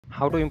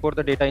How to import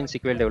the data in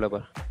SQL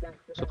Developer.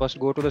 So first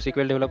go to the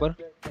SQL Developer.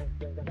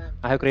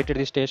 I have created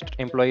this test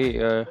employee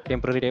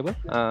temporary table.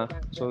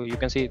 So you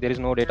can see there is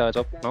no data as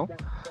of now.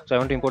 So I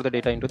want to import the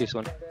data into this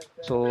one.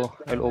 So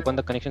I'll open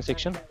the connection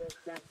section.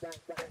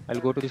 I'll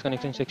go to this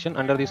connection section.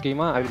 Under the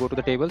schema, I will go to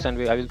the tables and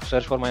I will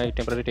search for my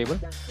temporary table.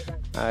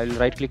 I'll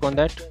right click on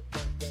that.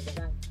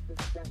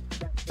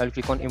 I'll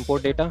click on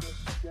import data.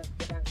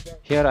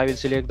 Here I will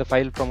select the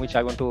file from which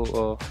I want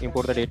to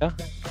import the data.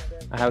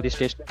 I have this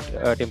test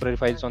temporary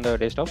files on the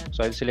desktop,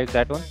 so I'll select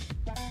that one.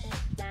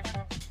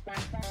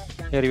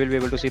 Here you will be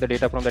able to see the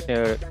data from that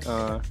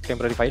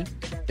temporary file.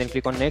 Then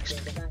click on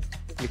next.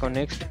 Click on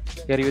next.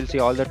 Here you will see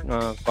all the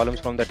columns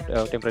from that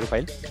temporary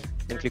file.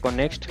 Then click on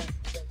next.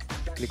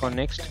 Click on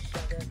next,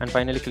 and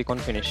finally click on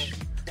finish.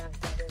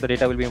 The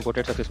data will be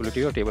imported successfully to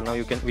your table. Now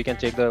we can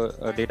check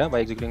the data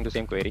by executing the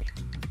same query.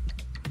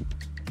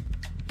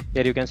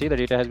 Here you can see the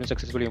data has been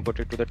successfully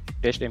imported to the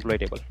test employee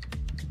table.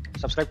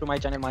 Subscribe to my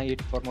channel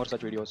MahiIt for more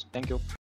such videos. Thank you.